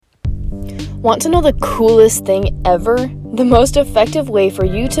Want to know the coolest thing ever? The most effective way for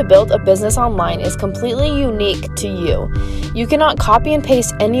you to build a business online is completely unique to you. You cannot copy and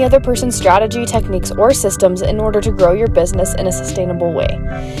paste any other person's strategy, techniques, or systems in order to grow your business in a sustainable way.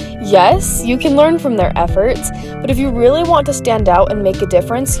 Yes, you can learn from their efforts, but if you really want to stand out and make a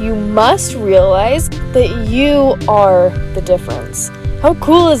difference, you must realize that you are the difference. How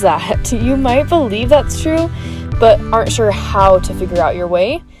cool is that? You might believe that's true, but aren't sure how to figure out your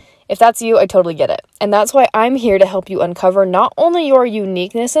way. If that's you, I totally get it. And that's why I'm here to help you uncover not only your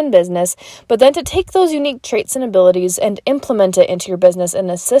uniqueness in business, but then to take those unique traits and abilities and implement it into your business in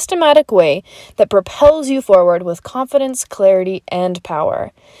a systematic way that propels you forward with confidence, clarity, and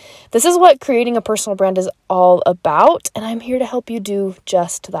power. This is what creating a personal brand is all about, and I'm here to help you do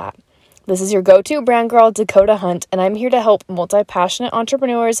just that. This is your go-to brand girl, Dakota Hunt, and I'm here to help multi-passionate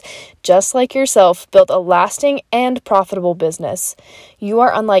entrepreneurs just like yourself build a lasting and profitable business. You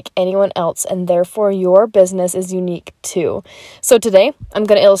are unlike anyone else, and therefore your business is unique too. So today, I'm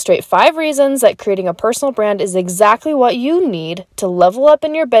going to illustrate 5 reasons that creating a personal brand is exactly what you need to level up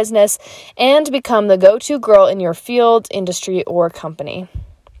in your business and become the go-to girl in your field, industry, or company.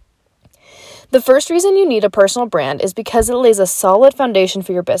 The first reason you need a personal brand is because it lays a solid foundation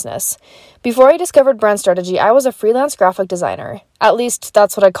for your business. Before I discovered brand strategy, I was a freelance graphic designer. At least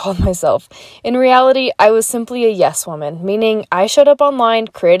that's what I called myself. In reality, I was simply a yes woman, meaning I showed up online,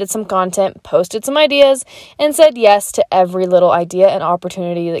 created some content, posted some ideas, and said yes to every little idea and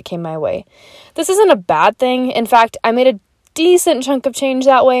opportunity that came my way. This isn't a bad thing. In fact, I made a decent chunk of change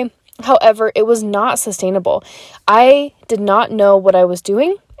that way. However, it was not sustainable. I did not know what I was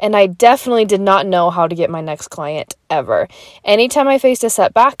doing. And I definitely did not know how to get my next client ever. Anytime I faced a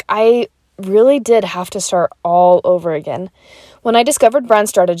setback, I really did have to start all over again. When I discovered brand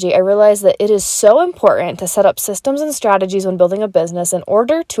strategy, I realized that it is so important to set up systems and strategies when building a business in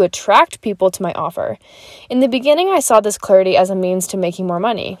order to attract people to my offer. In the beginning, I saw this clarity as a means to making more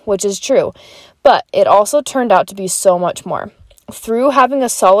money, which is true, but it also turned out to be so much more. Through having a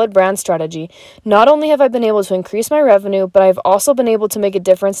solid brand strategy, not only have I been able to increase my revenue, but I've also been able to make a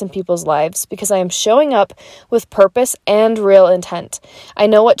difference in people's lives because I am showing up with purpose and real intent. I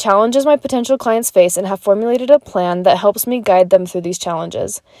know what challenges my potential clients face and have formulated a plan that helps me guide them through these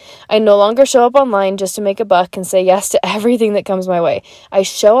challenges. I no longer show up online just to make a buck and say yes to everything that comes my way. I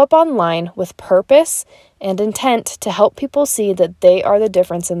show up online with purpose and intent to help people see that they are the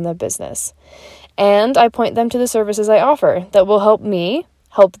difference in the business. And I point them to the services I offer that will help me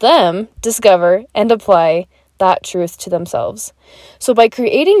help them discover and apply that truth to themselves. So by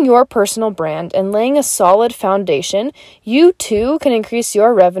creating your personal brand and laying a solid foundation, you too can increase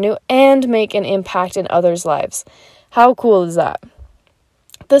your revenue and make an impact in others' lives. How cool is that?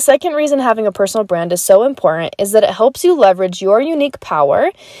 The second reason having a personal brand is so important is that it helps you leverage your unique power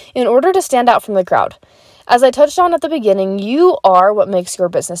in order to stand out from the crowd. As I touched on at the beginning, you are what makes your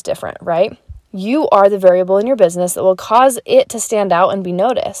business different, right? You are the variable in your business that will cause it to stand out and be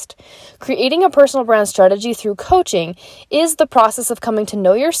noticed. Creating a personal brand strategy through coaching is the process of coming to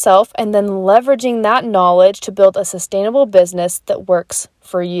know yourself and then leveraging that knowledge to build a sustainable business that works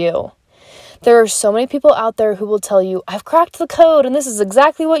for you. There are so many people out there who will tell you, I've cracked the code and this is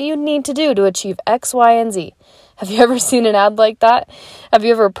exactly what you need to do to achieve X, Y, and Z. Have you ever seen an ad like that? Have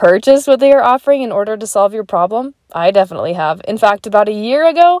you ever purchased what they are offering in order to solve your problem? I definitely have. In fact, about a year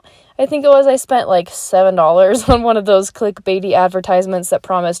ago, I think it was, I spent like $7 on one of those clickbaity advertisements that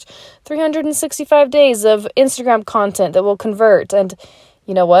promised 365 days of Instagram content that will convert. And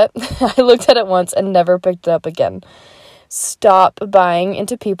you know what? I looked at it once and never picked it up again. Stop buying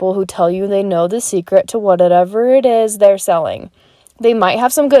into people who tell you they know the secret to whatever it is they're selling. They might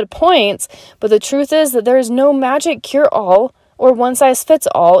have some good points, but the truth is that there is no magic cure-all or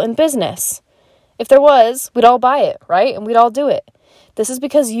one-size-fits-all in business. If there was, we'd all buy it, right? And we'd all do it. This is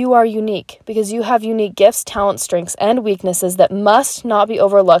because you are unique, because you have unique gifts, talents, strengths, and weaknesses that must not be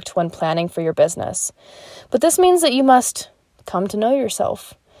overlooked when planning for your business. But this means that you must come to know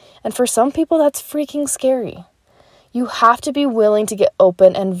yourself. And for some people, that's freaking scary. You have to be willing to get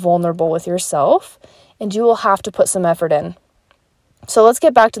open and vulnerable with yourself, and you will have to put some effort in. So let's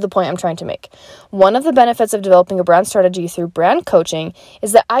get back to the point I'm trying to make. One of the benefits of developing a brand strategy through brand coaching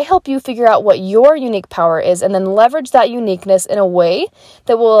is that I help you figure out what your unique power is and then leverage that uniqueness in a way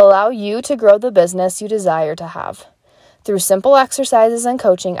that will allow you to grow the business you desire to have. Through simple exercises and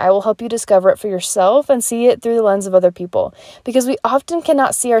coaching, I will help you discover it for yourself and see it through the lens of other people, because we often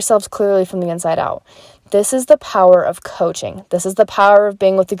cannot see ourselves clearly from the inside out. This is the power of coaching. This is the power of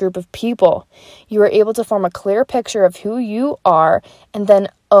being with a group of people. You are able to form a clear picture of who you are and then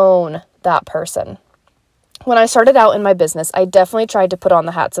own that person. When I started out in my business, I definitely tried to put on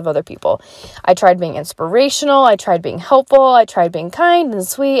the hats of other people. I tried being inspirational, I tried being helpful, I tried being kind and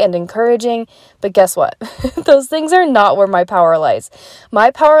sweet and encouraging, but guess what? Those things are not where my power lies. My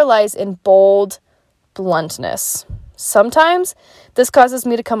power lies in bold bluntness. Sometimes this causes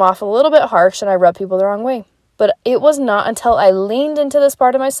me to come off a little bit harsh and I rub people the wrong way. But it was not until I leaned into this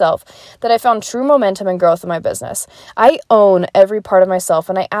part of myself that I found true momentum and growth in my business. I own every part of myself,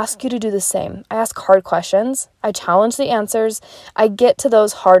 and I ask you to do the same. I ask hard questions. I challenge the answers. I get to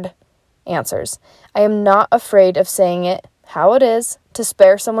those hard answers. I am not afraid of saying it how it is to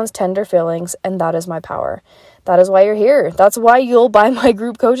spare someone's tender feelings, and that is my power. That is why you're here. That's why you'll buy my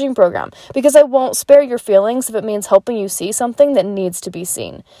group coaching program, because I won't spare your feelings if it means helping you see something that needs to be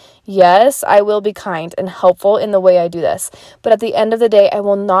seen. Yes, I will be kind and helpful in the way I do this, but at the end of the day, I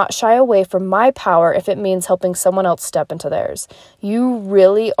will not shy away from my power if it means helping someone else step into theirs. You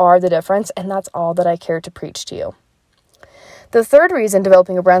really are the difference, and that's all that I care to preach to you. The third reason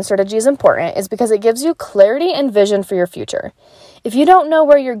developing a brand strategy is important is because it gives you clarity and vision for your future. If you don't know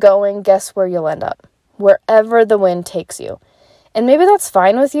where you're going, guess where you'll end up? Wherever the wind takes you. And maybe that's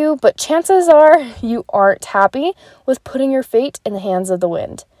fine with you, but chances are you aren't happy with putting your fate in the hands of the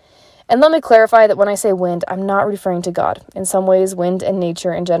wind. And let me clarify that when I say wind, I'm not referring to God. In some ways, wind and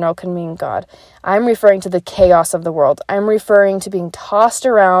nature in general can mean God. I'm referring to the chaos of the world. I'm referring to being tossed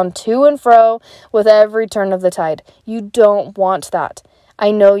around to and fro with every turn of the tide. You don't want that.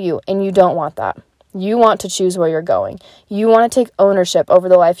 I know you, and you don't want that. You want to choose where you're going. You want to take ownership over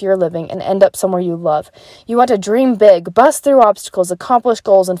the life you're living and end up somewhere you love. You want to dream big, bust through obstacles, accomplish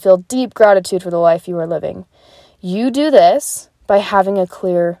goals, and feel deep gratitude for the life you are living. You do this by having a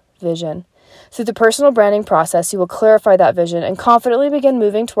clear vision. Through the personal branding process, you will clarify that vision and confidently begin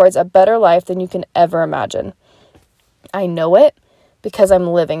moving towards a better life than you can ever imagine. I know it because I'm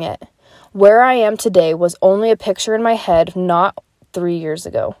living it. Where I am today was only a picture in my head not 3 years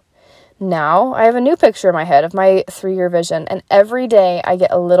ago. Now I have a new picture in my head of my 3-year vision, and every day I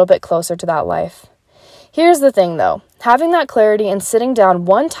get a little bit closer to that life. Here's the thing though, having that clarity and sitting down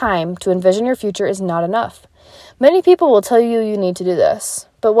one time to envision your future is not enough. Many people will tell you you need to do this,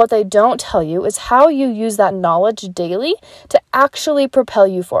 but what they don't tell you is how you use that knowledge daily to actually propel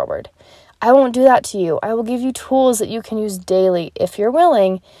you forward. I won't do that to you. I will give you tools that you can use daily, if you're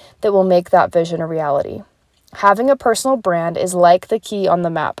willing, that will make that vision a reality. Having a personal brand is like the key on the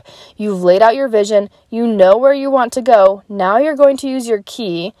map. You've laid out your vision, you know where you want to go. Now you're going to use your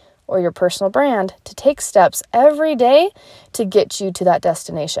key or your personal brand to take steps every day to get you to that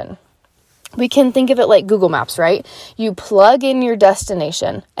destination. We can think of it like Google Maps, right? You plug in your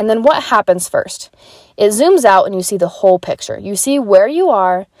destination, and then what happens first? It zooms out and you see the whole picture. You see where you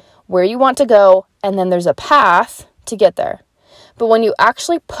are, where you want to go, and then there's a path to get there. But when you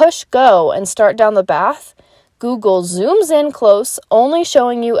actually push go and start down the path, Google zooms in close, only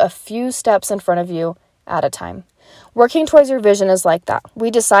showing you a few steps in front of you at a time. Working towards your vision is like that. We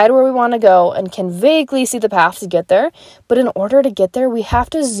decide where we want to go and can vaguely see the path to get there, but in order to get there, we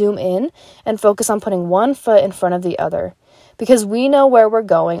have to zoom in and focus on putting one foot in front of the other. Because we know where we're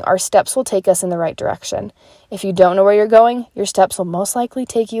going, our steps will take us in the right direction. If you don't know where you're going, your steps will most likely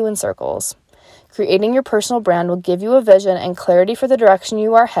take you in circles. Creating your personal brand will give you a vision and clarity for the direction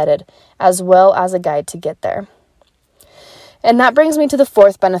you are headed, as well as a guide to get there. And that brings me to the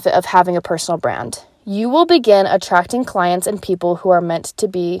fourth benefit of having a personal brand. You will begin attracting clients and people who are meant to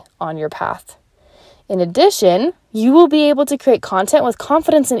be on your path. In addition, you will be able to create content with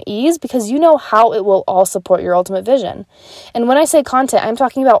confidence and ease because you know how it will all support your ultimate vision. And when I say content, I'm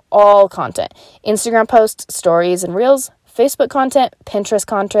talking about all content. Instagram posts, stories and reels, Facebook content, Pinterest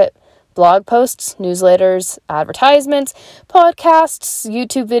content, blog posts, newsletters, advertisements, podcasts,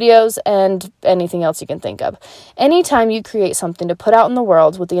 YouTube videos, and anything else you can think of. Anytime you create something to put out in the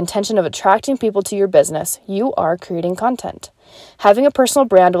world with the intention of attracting people to your business, you are creating content. Having a personal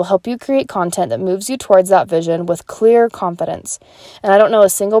brand will help you create content that moves you towards that vision with clear confidence. And I don't know a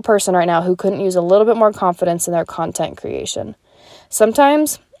single person right now who couldn't use a little bit more confidence in their content creation.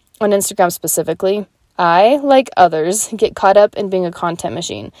 Sometimes, on Instagram specifically, I, like others, get caught up in being a content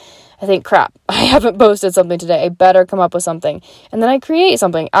machine. I think, crap, I haven't posted something today. I better come up with something. And then I create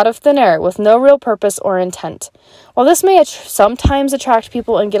something out of thin air with no real purpose or intent. While this may sometimes attract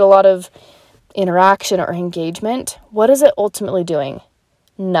people and get a lot of interaction or engagement, what is it ultimately doing?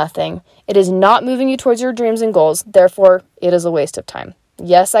 Nothing. It is not moving you towards your dreams and goals. Therefore, it is a waste of time.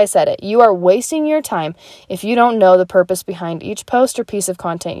 Yes, I said it. You are wasting your time if you don't know the purpose behind each post or piece of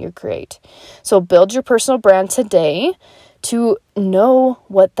content you create. So build your personal brand today to know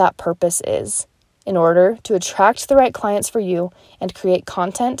what that purpose is in order to attract the right clients for you and create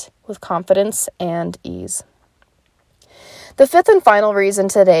content with confidence and ease. The fifth and final reason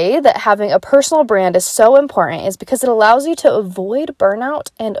today that having a personal brand is so important is because it allows you to avoid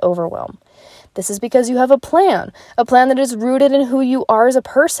burnout and overwhelm. This is because you have a plan that is rooted in who you are as a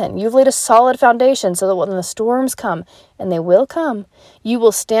person. You've laid a solid foundation so that when the storms come, and they will come, you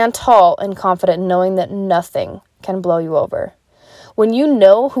will stand tall and confident knowing that nothing can blow you over. When you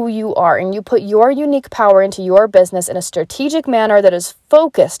know who you are and you put your unique power into your business in a strategic manner that is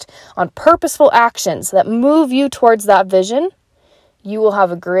focused on purposeful actions that move you towards that vision, you will have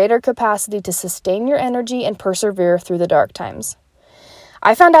a greater capacity to sustain your energy and persevere through the dark times.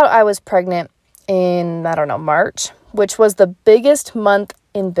 I found out I was pregnant in, March, which was the biggest month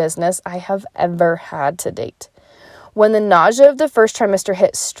in business I have ever had to date. When the nausea of the first trimester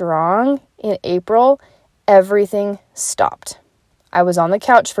hit strong in April, everything stopped. I was on the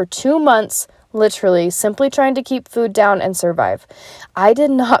couch for 2 months, literally, simply trying to keep food down and survive. I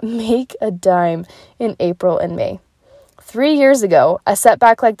did not make a dime in April and May. 3 years ago, a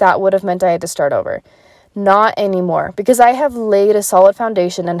setback like that would have meant I had to start over. Not anymore, because I have laid a solid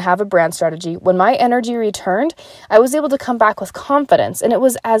foundation and have a brand strategy. When my energy returned, I was able to come back with confidence, and it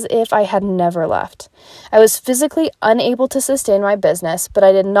was as if I had never left. I was physically unable to sustain my business, but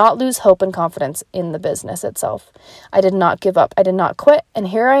I did not lose hope and confidence in the business itself. I did not give up. I did not quit, and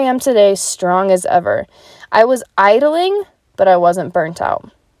here I am today, strong as ever. I was idling, but I wasn't burnt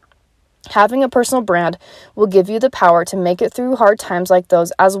out. Having a personal brand will give you the power to make it through hard times like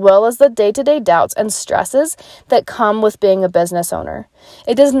those, as well as the day-to-day doubts and stresses that come with being a business owner.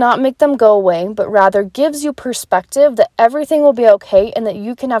 It does not make them go away, but rather gives you perspective that everything will be okay and that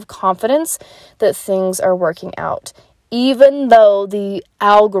you can have confidence that things are working out, even though the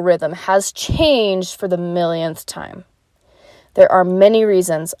algorithm has changed for the millionth time. There are many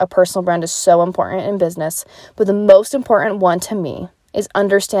reasons a personal brand is so important in business, but the most important one to me is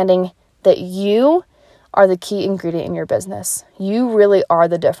understanding that you are the key ingredient in your business. You really are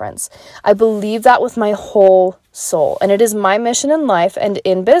the difference. I believe that with my whole soul, and it is my mission in life and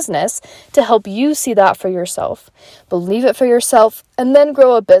in business to help you see that for yourself. Believe it for yourself, and then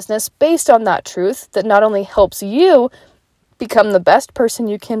grow a business based on that truth that not only helps you become the best person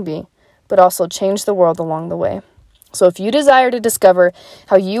you can be, but also change the world along the way. So if you desire to discover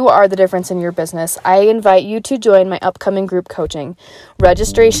how you are the difference in your business, I invite you to join my upcoming group coaching.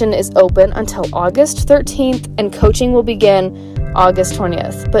 Registration is open until August 13th, and coaching will begin August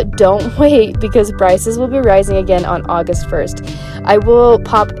 20th. But don't wait, because prices will be rising again on August 1st. I will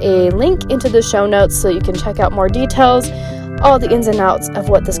pop a link into the show notes so you can check out more details, all the ins and outs of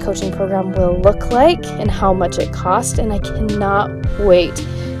what this coaching program will look like and how much it costs. And I cannot wait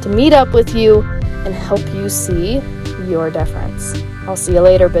to meet up with you and help you see your difference. I'll see you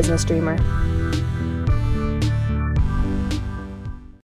later, business dreamer.